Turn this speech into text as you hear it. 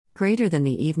Greater than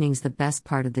the evening's the best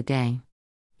part of the day.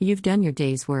 You've done your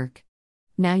day's work.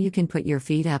 Now you can put your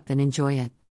feet up and enjoy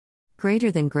it.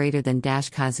 Greater than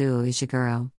Kazuo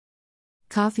Ishiguro.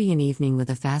 Coffee and evening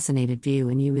with a fascinated view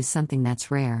and you is something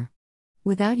that's rare.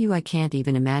 Without you I can't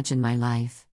even imagine my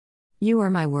life. You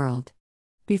are my world.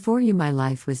 Before you my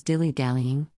life was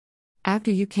dilly-dallying.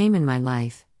 After you came in my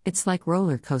life, it's like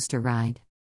roller coaster ride.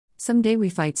 Someday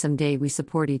we fight, someday we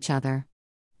support each other.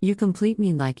 You complete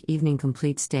me like evening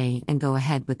completes day and go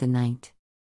ahead with the night.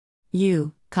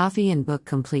 You, coffee and book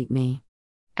complete me.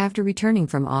 After returning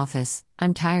from office,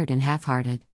 I'm tired and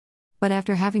half-hearted. But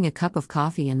after having a cup of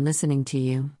coffee and listening to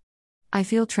you, I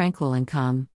feel tranquil and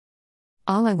calm.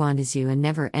 All I want is you and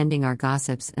never ending our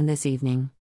gossips and this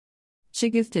evening.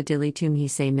 Shagufta dili tumhi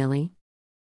se mili?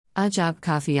 Ajab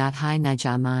kafiyat hai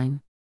naja mine.